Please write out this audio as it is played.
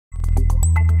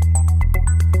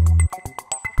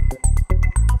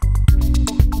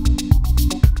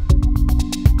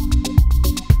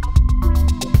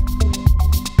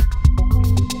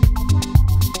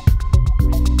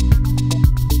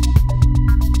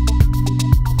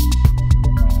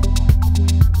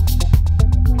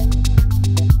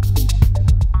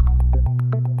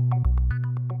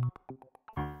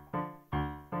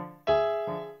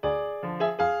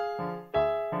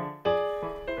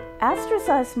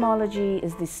Heliosismology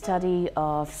is the study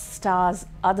of stars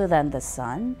other than the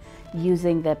Sun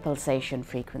using their pulsation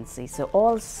frequency. So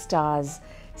all stars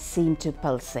seem to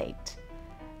pulsate,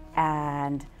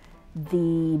 and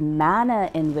the manner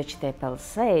in which they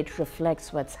pulsate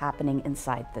reflects what's happening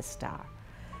inside the star.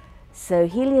 So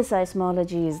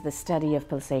heliosismology is the study of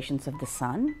pulsations of the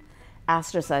Sun.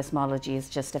 Astrosismology is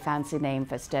just a fancy name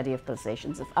for study of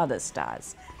pulsations of other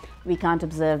stars. We can't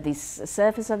observe the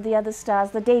surface of the other stars.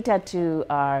 The data too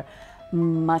are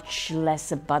much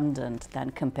less abundant than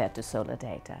compared to solar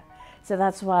data. So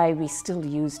that's why we still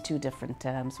use two different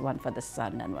terms, one for the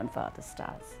Sun and one for other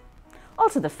stars.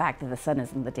 Also the fact that the Sun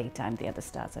is in the daytime, the other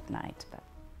stars at night.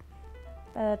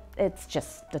 But it's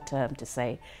just a term to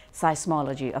say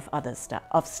seismology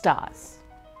of stars.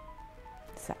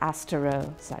 So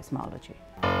astrosismology.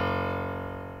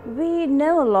 We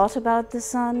know a lot about the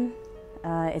Sun.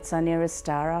 It's our nearest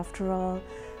star after all,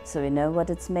 so we know what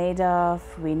it's made of,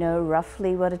 we know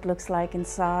roughly what it looks like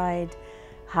inside,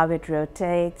 how it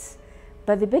rotates.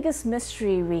 But the biggest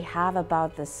mystery we have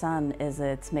about the Sun is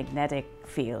its magnetic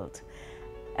field.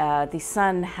 The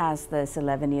Sun has this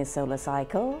 11-year solar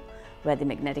cycle where the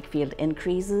magnetic field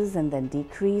increases and then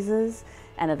decreases,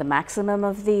 and at the maximum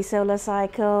of the solar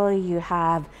cycle you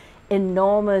have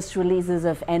enormous releases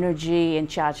of energy and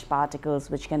charged particles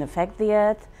which can affect the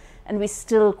Earth. And we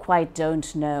still quite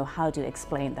don't know how to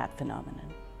explain that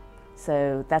phenomenon.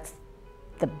 So that's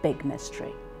the big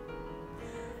mystery.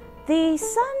 The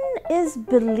Sun is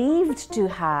believed to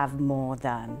have more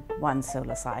than one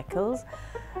solar cycle.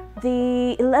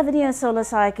 The 11-year solar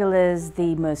cycle is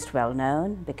the most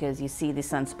well-known because you see the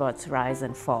sunspots rise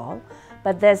and fall.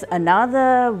 But there's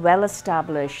another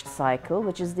well-established cycle,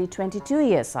 which is the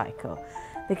 22-year cycle,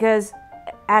 because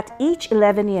at each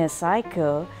 11-year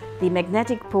cycle, the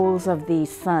magnetic poles of the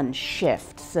Sun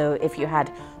shift. So if you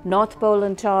had North Pole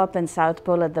on top and South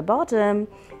Pole at the bottom,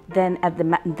 then at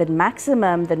the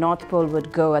maximum, the North Pole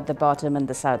would go at the bottom and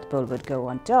the South Pole would go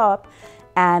on top.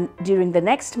 And during the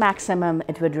next maximum,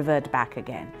 it would revert back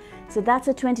again. So that's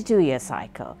a 22-year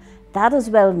cycle. That is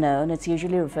well known. It's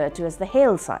usually referred to as the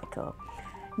Hale cycle.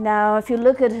 Now, if you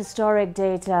look at historic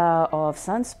data of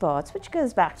sunspots, which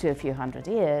goes back to a few hundred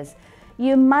years,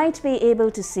 you might be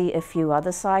able to see a few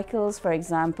other cycles. For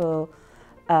example,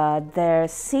 there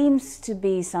seems to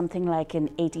be something like an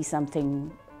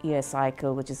 80-something year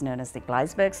cycle, which is known as the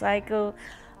Gleisberg cycle.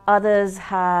 Others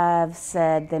have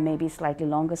said there may be slightly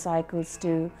longer cycles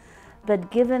too. But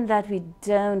given that we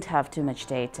don't have too much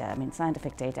data, I mean,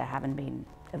 scientific data haven't been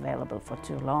available for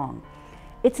too long,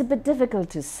 it's a bit difficult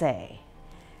to say.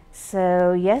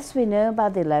 So yes, we know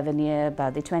about the 11-year,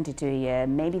 about the 22-year,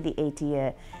 maybe the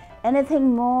 80-year.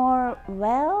 Anything more?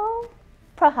 Well,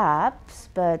 perhaps,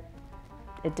 but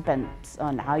it depends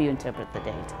on how you interpret the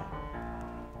data.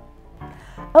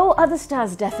 Oh, other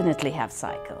stars definitely have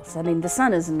cycles. I mean, the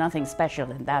Sun is nothing special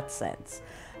in that sense.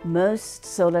 Most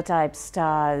solar-type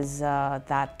stars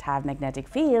that have magnetic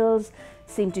fields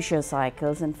seem to show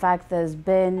cycles. In fact, there's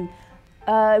been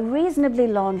a reasonably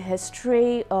long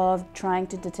history of trying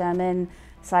to determine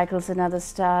cycles in other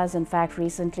stars. In fact,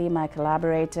 recently my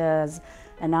collaborators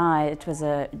and I, it was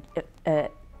an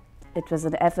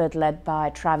effort led by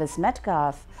Travis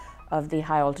Metcalf of the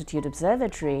High Altitude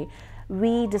Observatory.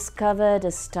 We discovered a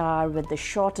star with the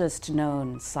shortest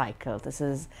known cycle. This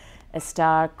is a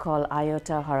star called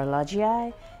Iota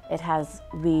Horologii.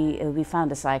 We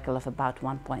found a cycle of about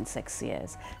 1.6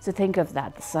 years. So think of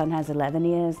that. The Sun has 11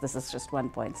 years. This is just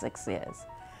 1.6 years.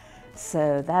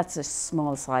 So that's a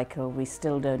small cycle. We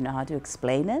still don't know how to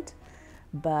explain it,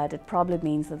 but it probably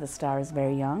means that the star is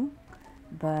very young.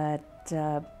 But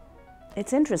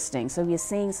it's interesting. So we're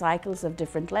seeing cycles of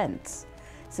different lengths.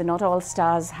 So not all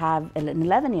stars have an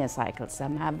 11-year cycle.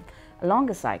 Some have a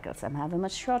longer cycle. Some have a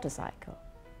much shorter cycle.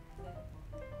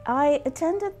 I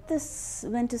attended this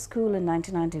winter school in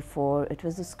 1994. It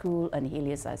was a school on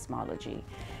heliosismology.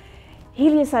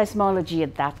 Heliosismology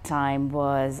at that time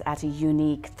was at a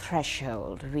unique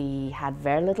threshold. We had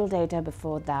very little data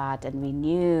before that, and we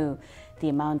knew the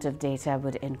amount of data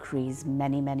would increase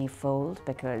many, many fold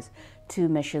because two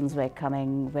missions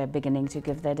were beginning to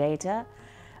give their data,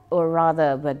 or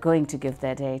rather were going to give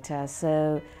their data.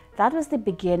 So that was the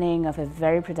beginning of a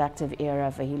very productive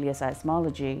era for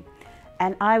heliosismology.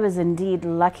 And I was indeed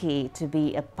lucky to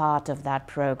be a part of that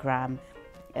program.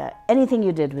 Anything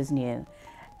you did was new.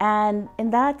 And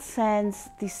in that sense,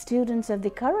 the students of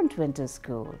the current winter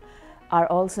school are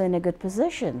also in a good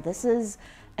position. This is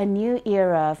a new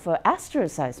era for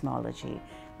astrosismology.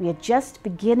 We are just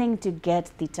beginning to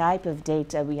get the type of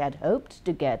data we had hoped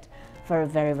to get for a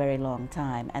very, very long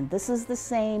time. And this is the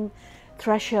same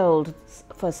threshold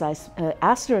for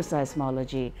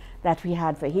astroseismology that we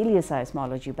had for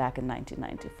heliosismology back in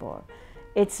 1994.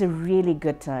 It's a really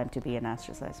good time to be an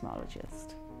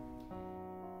astroseismologist.